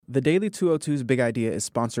The Daily 202's Big Idea is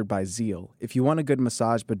sponsored by Zeal. If you want a good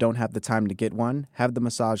massage but don't have the time to get one, have the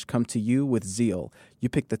massage come to you with Zeal. You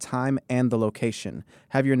pick the time and the location.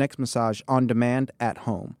 Have your next massage on demand at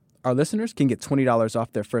home. Our listeners can get $20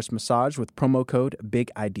 off their first massage with promo code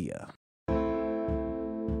Big Idea.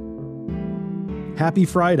 Happy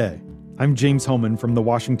Friday. I'm James Hohmann from The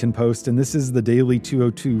Washington Post, and this is the Daily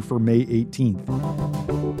 202 for May 18th.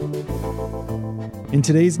 In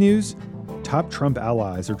today's news, top Trump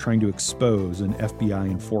allies are trying to expose an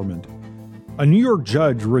FBI informant. A New York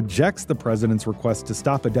judge rejects the president's request to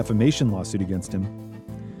stop a defamation lawsuit against him.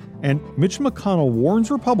 And Mitch McConnell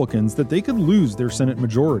warns Republicans that they could lose their Senate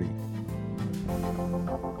majority.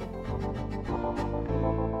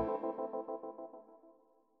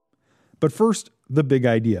 But first, the big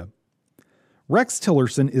idea. Rex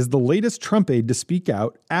Tillerson is the latest Trump aide to speak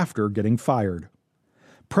out after getting fired.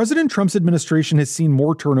 President Trump's administration has seen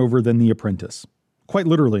more turnover than The Apprentice. Quite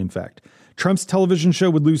literally, in fact. Trump's television show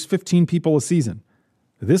would lose 15 people a season.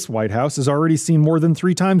 This White House has already seen more than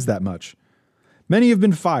 3 times that much. Many have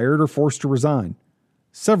been fired or forced to resign.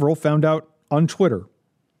 Several found out on Twitter.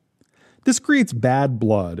 This creates bad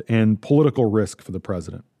blood and political risk for the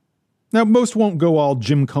president. Now, most won't go all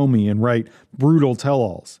Jim Comey and write brutal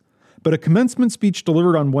tell-alls. But a commencement speech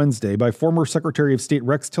delivered on Wednesday by former Secretary of State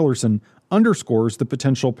Rex Tillerson underscores the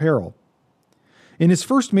potential peril. In his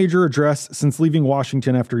first major address since leaving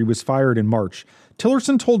Washington after he was fired in March,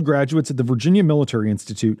 Tillerson told graduates at the Virginia Military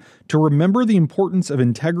Institute to remember the importance of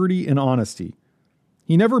integrity and honesty.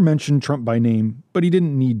 He never mentioned Trump by name, but he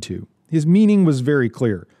didn't need to. His meaning was very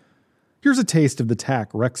clear. Here's a taste of the tack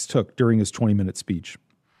Rex took during his 20-minute speech.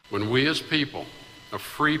 When we as people, a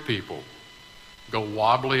free people, go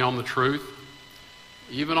wobbly on the truth,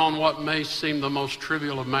 even on what may seem the most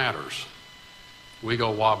trivial of matters, we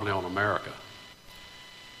go wobbly on America.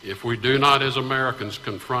 If we do not as Americans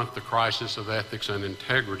confront the crisis of ethics and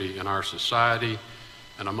integrity in our society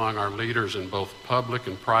and among our leaders in both public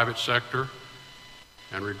and private sector,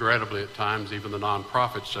 and regrettably at times even the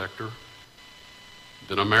nonprofit sector,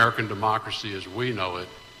 then American democracy as we know it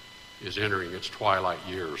is entering its twilight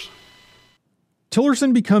years.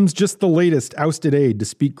 Tillerson becomes just the latest ousted aide to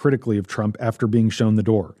speak critically of Trump after being shown the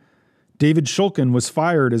door. David Shulkin was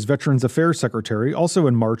fired as Veterans Affairs Secretary, also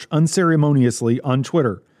in March, unceremoniously on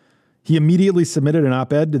Twitter. He immediately submitted an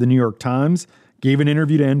op-ed to the New York Times, gave an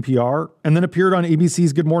interview to NPR, and then appeared on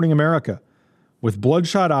ABC's Good Morning America. With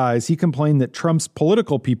bloodshot eyes, he complained that Trump's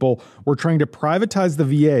political people were trying to privatize the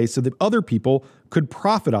VA so that other people could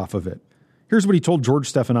profit off of it. Here's what he told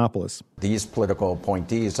George Stephanopoulos. These political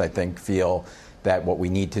appointees, I think, feel that what we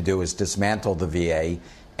need to do is dismantle the VA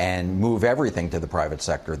and move everything to the private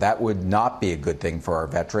sector. That would not be a good thing for our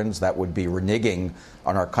veterans. That would be reneging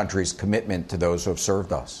on our country's commitment to those who have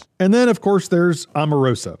served us. And then, of course, there's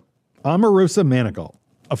Omarosa Manigault,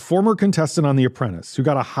 a former contestant on The Apprentice who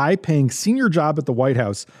got a high-paying senior job at the White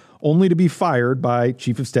House only to be fired by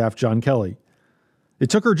Chief of Staff John Kelly. It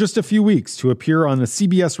took her just a few weeks to appear on the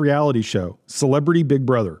CBS reality show, Celebrity Big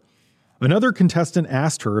Brother. Another contestant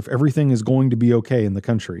asked her if everything is going to be okay in the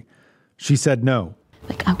country. She said no.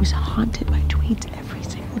 I was haunted by tweets every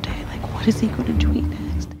single day. What is he going to tweet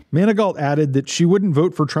next? Manigault added that she wouldn't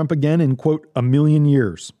vote for Trump again in, quote, a million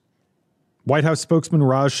years. White House spokesman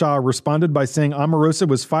Raj Shah responded by saying Omarosa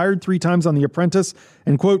was fired 3 times on The Apprentice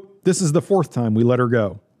and, quote, this is the 4th time we let her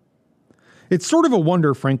go. It's sort of a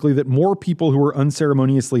wonder, frankly, that more people who were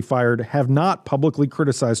unceremoniously fired have not publicly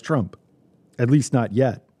criticized Trump. At least not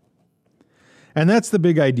yet. And that's the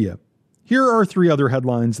big idea. Here are 3 other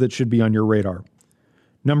headlines that should be on your radar.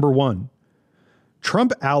 Number 1,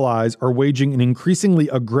 Trump allies are waging an increasingly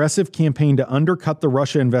aggressive campaign to undercut the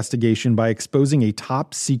Russia investigation by exposing a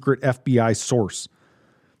top-secret FBI source.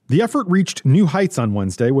 The effort reached new heights on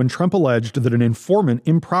Wednesday when Trump alleged that an informant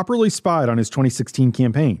improperly spied on his 2016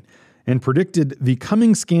 campaign and predicted the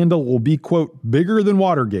coming scandal will be, quote, bigger than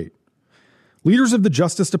Watergate. Leaders of the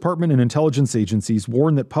Justice Department and intelligence agencies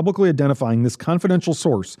warn that publicly identifying this confidential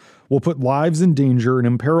source will put lives in danger and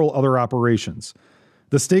imperil other operations.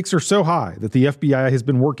 The stakes are so high that the FBI has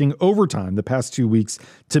been working overtime the past 2 weeks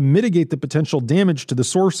to mitigate the potential damage to the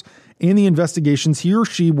source and the investigations he or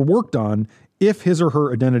she worked on if his or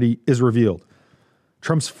her identity is revealed.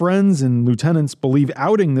 Trump's friends and lieutenants believe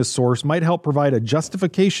outing this source might help provide a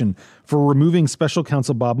justification for removing special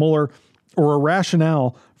counsel Bob Mueller or a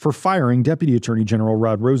rationale for firing Deputy Attorney General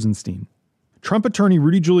Rod Rosenstein. Trump attorney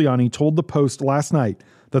Rudy Giuliani told the Post last night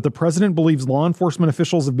that the president believes law enforcement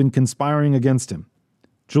officials have been conspiring against him.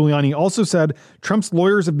 Giuliani also said Trump's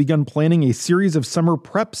lawyers have begun planning a series of summer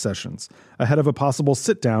prep sessions ahead of a possible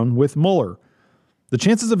sit-down with Mueller. The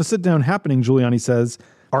chances of a sit-down happening, Giuliani says,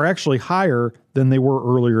 are actually higher than they were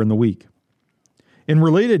earlier in the week. In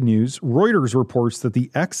related news, Reuters reports that the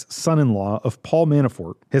ex-son-in-law of Paul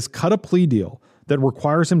Manafort has cut a plea deal that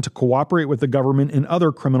requires him to cooperate with the government in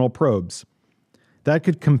other criminal probes. That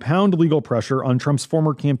could compound legal pressure on Trump's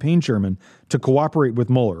former campaign chairman to cooperate with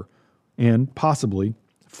Mueller and possibly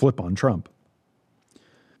flip on Trump.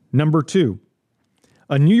 Number 2,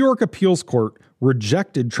 a New York appeals court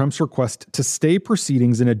rejected Trump's request to stay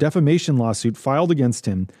proceedings in a defamation lawsuit filed against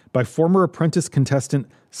him by former Apprentice contestant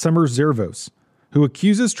Summer Zervos, who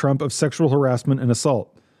accuses Trump of sexual harassment and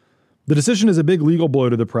assault. The decision is a big legal blow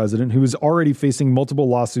to the president, who is already facing multiple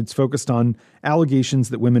lawsuits focused on allegations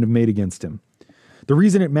that women have made against him. The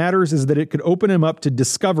reason it matters is that it could open him up to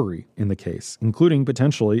discovery in the case, including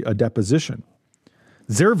potentially a deposition.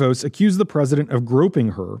 Zervos accused the president of groping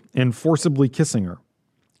her and forcibly kissing her.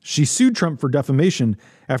 She sued Trump for defamation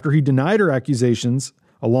after he denied her accusations,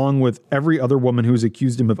 along with every other woman who has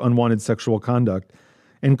accused him of unwanted sexual conduct,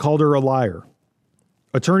 and called her a liar.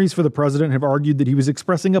 Attorneys for the president have argued that he was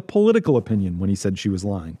expressing a political opinion when he said she was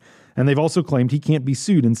lying, and they've also claimed he can't be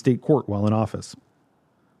sued in state court while in office.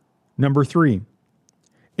 Number 3.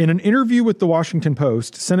 In an interview with the Washington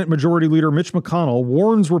Post, Senate Majority Leader Mitch McConnell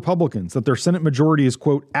warns Republicans that their Senate majority is,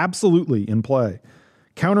 quote, absolutely in play,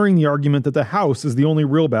 countering the argument that the House is the only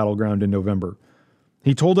real battleground in November.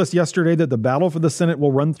 He told us yesterday that the battle for the Senate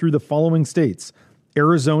will run through the following states: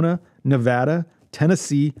 Arizona, Nevada,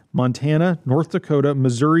 Tennessee, Montana, North Dakota,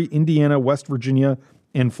 Missouri, Indiana, West Virginia,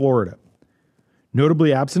 and Florida.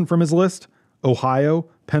 Notably absent from his list, Ohio,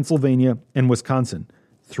 Pennsylvania, and Wisconsin,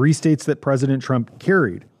 3 states that President Trump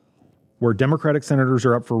carried, where Democratic senators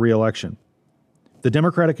are up for re-election. The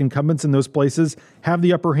Democratic incumbents in those places have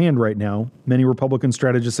the upper hand right now, many Republican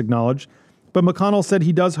strategists acknowledge, but McConnell said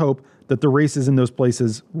he does hope that the races in those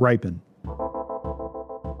places ripen.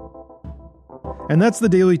 And that's the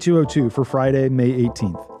Daily 202 for Friday, May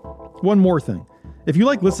 18th. One more thing. If you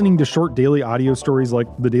like listening to short daily audio stories like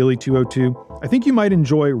the Daily 202, I think you might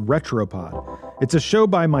enjoy Retropod. It's a show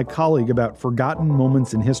by my colleague about forgotten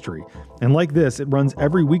moments in history. And like this, it runs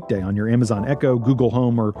every weekday on your Amazon Echo, Google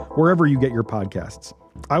Home, or wherever you get your podcasts.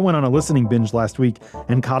 I went on a listening binge last week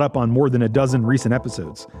and caught up on more than a dozen recent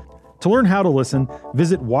episodes. To learn how to listen,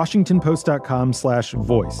 visit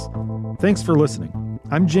WashingtonPost.com/voice. Thanks for listening.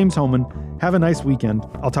 I'm James Hohmann. Have a nice weekend.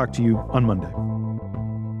 I'll talk to you on Monday.